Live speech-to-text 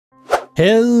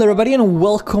Hello everybody and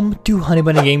welcome to Honey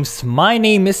Bunny Games. My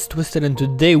name is Twisted and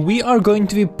today we are going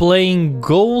to be playing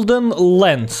Golden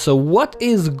Lens. So what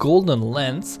is Golden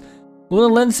Lens?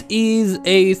 Golden Lens is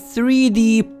a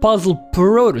 3D puzzle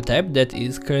prototype that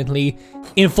is currently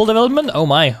in full development. Oh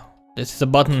my, this is a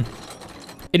button.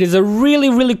 It is a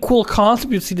really cool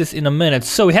concept. You'll see this in a minute.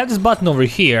 So we have this button over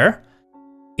here.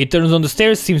 It turns on the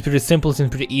stairs, seems pretty simple, seems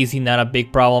pretty easy, not a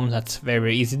big problem. That's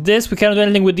very easy. We cannot do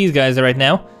anything with these guys right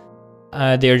now.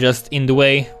 They're just in the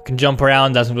way. We can jump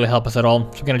around, doesn't really help us at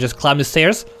all. So we're gonna just climb the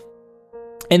stairs.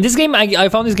 And this game, I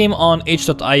found this game on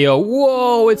itch.io.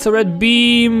 Whoa, it's a red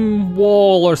beam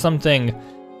wall or something.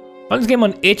 I found this game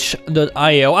on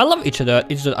itch.io. I love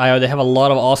itch.io, they have a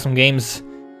lot of awesome games.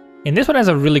 And this one has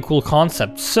a really cool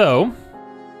concept. So,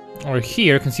 over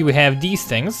here, you can see we have these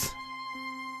things.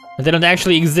 But they don't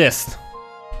actually exist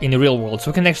in the real world.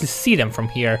 So we can actually see them from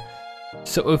here.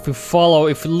 So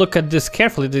if we look at this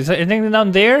carefully, is there anything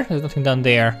down there? There's nothing down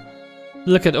there.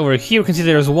 Look at over here, you can see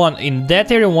there's one in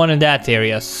that area, one in that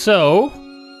area. So,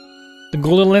 the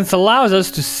golden lens allows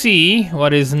us to see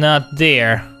what is not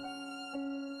there.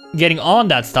 Getting on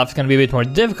that stuff is gonna be a bit more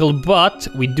difficult, but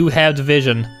we do have the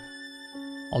vision.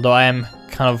 Although I am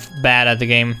kind of bad at the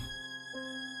game.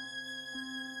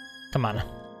 Come on.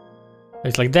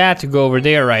 It's like that, you go over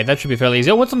there, right, that should be fairly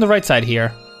easy. Oh, what's on the right side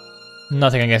here?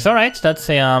 Nothing, I guess. Alright, that's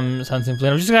a, sounds simple.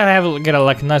 I'm just gonna get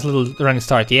a nice little running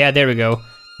start. Yeah, there we go.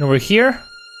 And over here,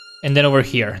 and then over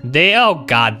here. Oh,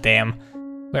 goddamn.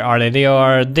 Where are they? They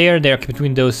are there, they're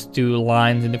between those two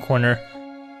lines in the corner.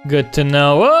 Good to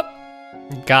know.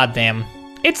 Oh, goddamn.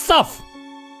 It's tough.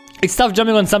 It's tough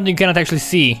jumping on something you cannot actually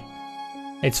see.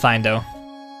 It's fine, though.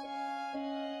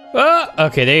 Oh,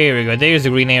 okay, there we go. There's the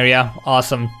green area.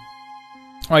 Awesome.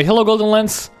 Alright, hello, Golden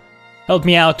Lens. Help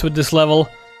me out with this level.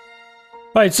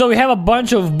 Right, so we have a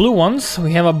bunch of blue ones,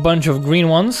 we have a bunch of green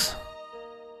ones.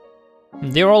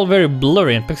 They're all very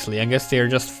blurry and pixely, I guess they're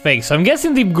just fake. So I'm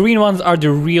guessing the green ones are the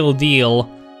real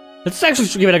deal. Let's actually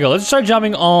give it a go. Let's start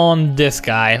jumping on this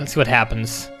guy, let's see what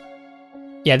happens.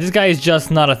 Yeah, this guy is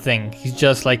just not a thing. He's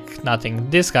just like nothing.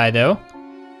 This guy though,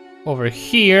 over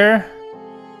here,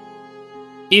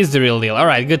 is the real deal.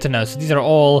 Alright, good to know. So these are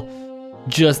all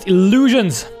just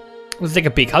illusions. Let's take a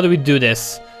peek. How do we do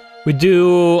this? We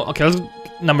do, okay, let's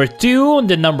number 2,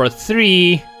 then number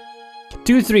 3,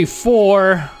 2, 3,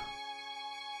 4,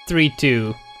 3,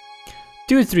 2,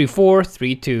 2, 3, 4,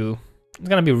 3, 2. It's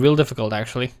gonna be real difficult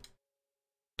actually.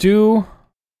 2,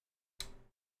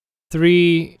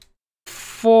 3,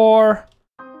 4,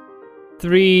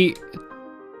 3,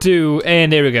 2,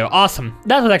 and there we go. Awesome.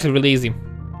 That was actually really easy.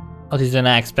 Oh, this is than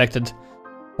I expected.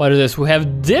 What is this? We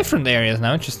have different areas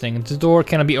now. Interesting. The door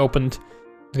cannot be opened.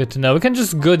 Good to know. We can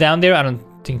just go down there. I don't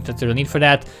think that there's a need for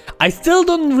that. I still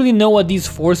don't really know what these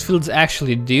force fields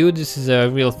actually do. This is a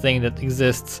real thing that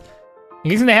exists.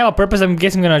 I'm guessing they have a purpose. I'm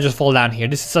guessing I'm gonna just fall down here.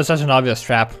 This is such an obvious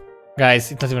trap.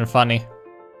 Guys, it's not even funny.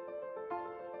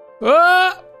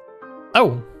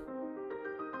 Oh!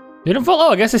 Didn't fall?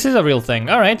 Oh, I guess this is a real thing.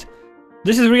 Alright.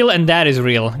 This is real and that is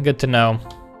real. Good to know.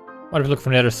 What if we look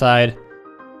from the other side?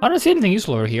 I don't see anything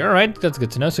useful over here. Alright, that's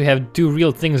good to know. So we have 2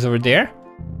 real things over there.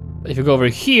 If you go over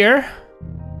here,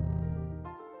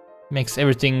 makes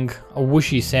everything a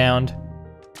whooshy sound.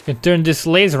 You can turn this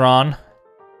laser on,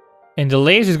 and the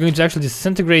laser is going to actually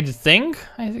disintegrate the thing,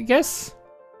 I guess.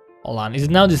 Hold on, is it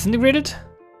now disintegrated?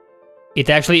 It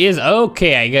actually is.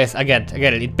 Okay, I guess I get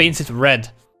it. It paints it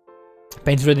red.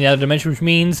 Paints red in the other dimension, which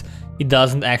means it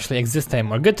doesn't actually exist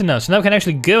anymore. Good to know. So now we can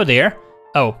actually go there.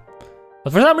 Oh,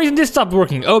 but for some reason this stopped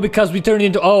working. Oh, because we turned it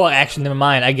into. Oh, actually, never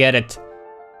mind. I get it.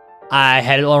 I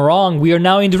had it all wrong. We are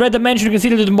now in the red dimension. You can see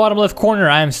it in the bottom left corner.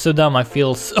 I am so dumb. I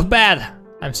feel so bad.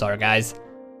 I'm sorry, guys.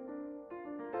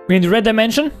 We're in the red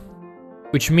dimension,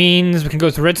 which means we can go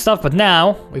to red stuff. But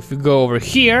now, if we go over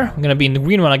here, we're gonna be in the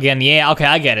green one again. Yeah, okay,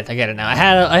 I get it. I get it now.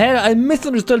 I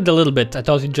misunderstood it a little bit. I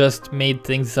thought it just made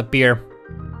things disappear.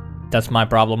 That's my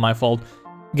problem, my fault.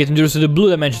 Get introduced to the blue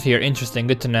dimension here. Interesting.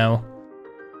 Good to know.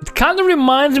 It kind of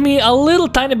reminds me a little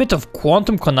tiny bit of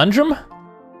Quantum Conundrum.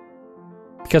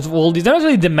 Because, well, these aren't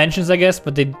really dimensions, I guess,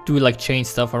 but they do, like, change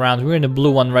stuff around. We're in the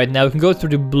blue one right now. We can go through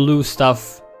the blue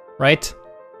stuff, right?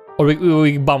 Or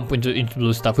we bump into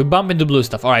blue stuff. We bump into blue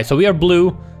stuff. Alright, so we are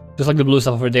blue, just like the blue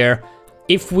stuff over there.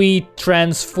 If we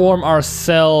transform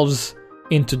ourselves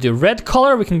into the red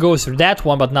color, we can go through that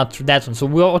one, but not through that one. So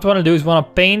what we want to do is we want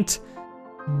to paint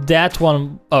that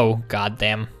one. Oh,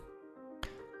 goddamn.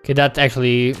 Okay, that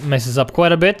actually messes up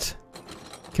quite a bit.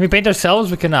 Can we paint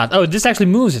ourselves? We cannot. Oh, this actually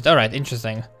moves it. Alright,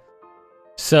 interesting.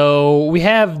 So, we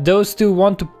have those two.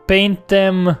 Want to paint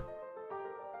them.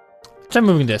 Try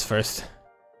moving this first.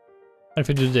 What if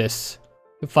we do this?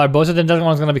 We fire both of them. That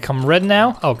one's gonna become red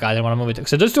now. Oh god, I don't want to move it.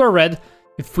 So those two are red.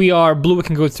 If we are blue, we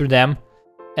can go through them.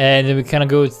 And then we kind of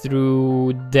go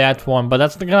through that one. But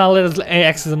that's gonna let us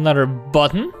access another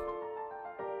button.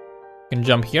 We can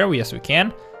jump here. Yes, we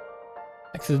can.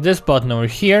 Access this button over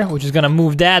here, which is gonna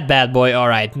move that bad boy.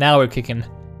 Alright, now we're kicking.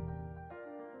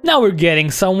 Now we're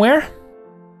getting somewhere.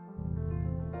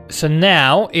 So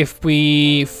now, if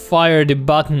we fire the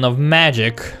button of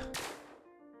magic,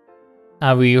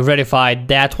 we redify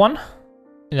that one.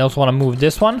 And also want to move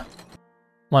this one.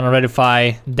 Want to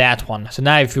redify that one. So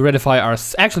now if you redify our...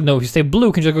 Actually, no, if you stay blue,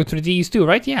 we can just go through these too,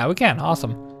 right? Yeah, we can.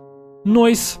 Awesome.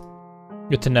 Nice.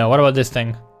 Good to know. What about this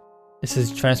thing? This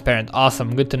is transparent.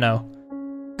 Awesome. Good to know.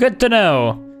 Good to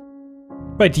know.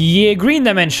 Right, yeah, green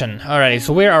dimension. Alright,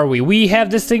 so where are we? We have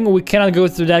this thing, we cannot go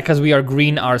through that because we are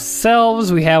green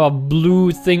ourselves. We have a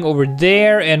blue thing over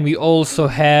there, and we also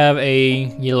have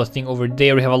a yellow thing over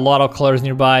there. We have a lot of colors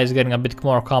nearby. It's getting a bit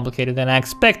more complicated than I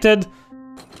expected.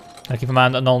 I'll keep in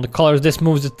mind on all the colors. This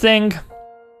moves the thing.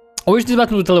 I wish this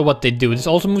button would tell you what they do. This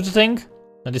also moves the thing.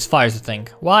 No, this fires the thing.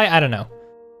 Why? I don't know.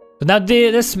 But now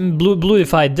this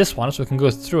bluified this one, so we can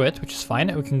go through it, which is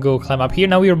fine. We can go climb up here.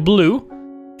 Now we are blue,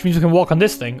 which means we can walk on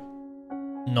this thing.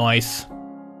 Nice.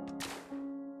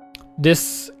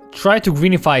 This tried to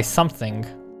greenify something,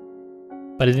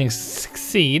 but it didn't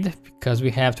succeed because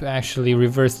we have to actually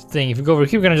reverse the thing. If we go over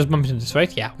here, we're gonna just bump into this,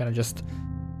 right? Yeah, we're gonna just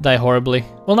die horribly.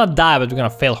 Well, not die, but we're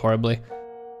gonna fail horribly.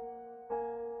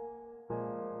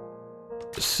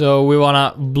 So we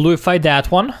wanna bluify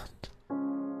that one.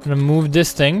 Gonna move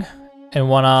this thing and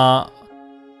wanna...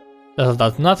 That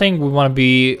does nothing. We wanna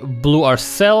be blue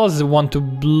ourselves. We want to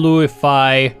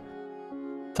bluify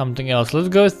something else. Let's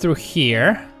go through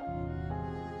here.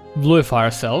 Bluify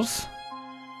ourselves.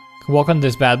 Walk on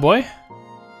this bad boy.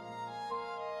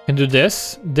 Can do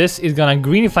this. This is gonna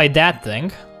greenify that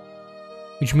thing,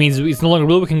 which means it's no longer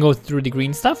blue. We can go through the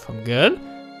green stuff. Good.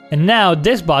 And now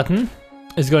this button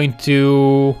is going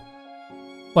to...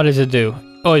 What does it do?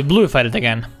 Oh, it bluified it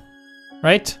again.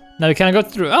 Right? Now we can't go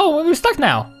through. Oh, we're stuck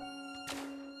now.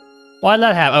 Why did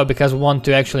that happen? Oh, because we want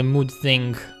to actually move the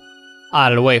thing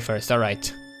out of the way first.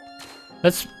 Alright.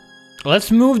 Let's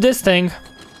move this thing.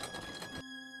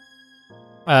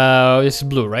 This is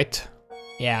blue, right?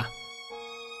 Yeah.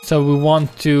 So we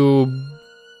want to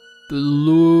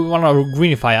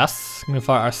greenify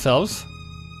ourselves.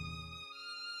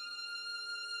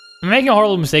 I'm making a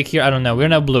horrible mistake here. I don't know. We're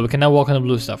now blue. We can now walk on the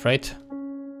blue stuff, right?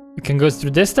 We can go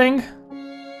through this thing.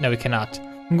 No, we cannot.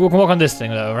 We can walk on this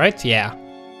thing though, right? Yeah.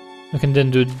 We can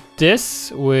then do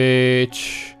this,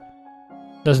 which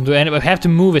doesn't do anything. We have to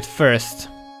move it first.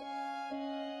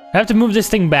 We have to move this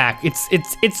thing back.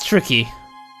 It's tricky.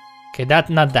 Okay,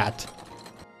 not that.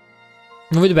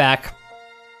 Move it back.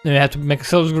 Then we have to make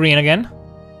ourselves green again.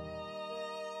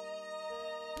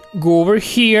 Go over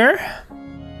here.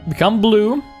 Become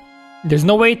blue. There's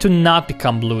no way to not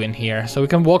become blue in here, so we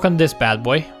can walk on this bad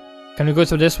boy. Can we go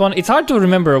to this one? It's hard to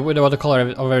remember what the color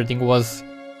of everything was.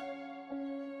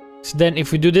 So then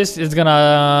if we do this, it's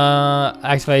gonna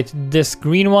activate this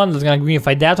green one. It's gonna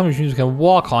greenify that one, which means we can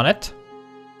walk on it.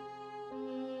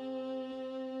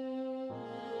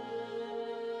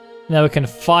 Now we can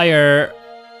fire.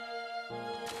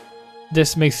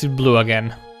 This makes it blue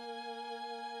again,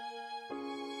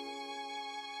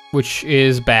 which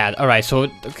is bad. Alright, so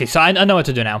okay, so I know what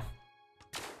to do now.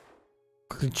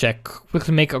 Quickly check,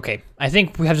 quickly make, okay. I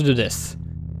think we have to do this.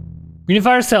 Greenify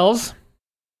ourselves.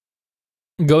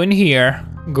 Go in here,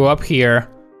 go up here,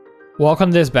 walk on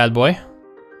this bad boy.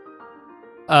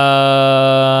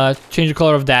 Change the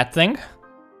color of that thing.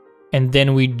 And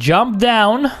then we jump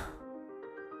down.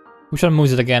 Which one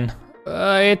moves it again?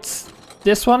 It's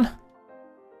this one.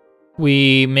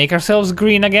 We make ourselves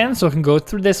green again, so we can go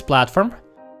through this platform.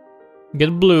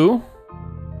 Get blue.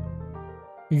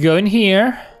 We go in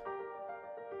here.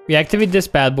 We activate this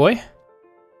bad boy.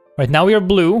 Right, now we are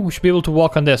blue. We should be able to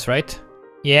walk on this, right?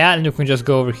 Yeah, and you can just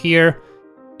go over here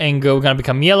and go. We're gonna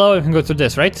become yellow. We can go through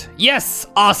this, right? Yes!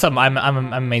 Awesome! I'm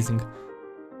amazing.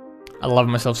 I love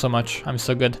myself so much. I'm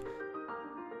so good.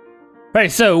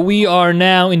 Right, so we are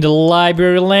now in the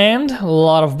library land. A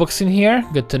lot of books in here.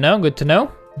 Good to know, good to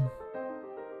know.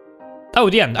 Oh,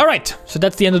 the end. Alright, so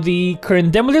that's the end of the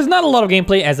current demo. There's not a lot of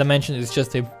gameplay. As I mentioned, it's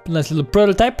just a nice little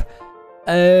prototype.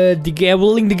 I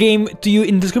will link the game to you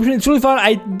in the description. It's really fun.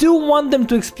 I do want them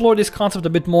to explore this concept a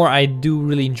bit more. I do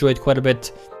really enjoy it quite a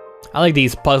bit. I like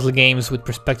these puzzle games with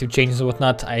perspective changes and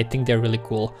whatnot. I think they're really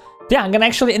cool. Yeah, I'm gonna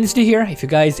actually end this video here. If you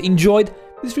guys enjoyed,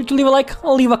 please feel free to leave a like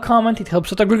or leave a comment. It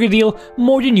helps out a great deal,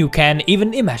 more than you can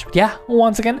even imagine. But yeah,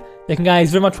 once again, thank you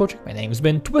guys very much for watching. My name has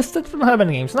been Twisted from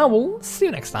Hellbent Games, and I will see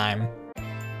you next time.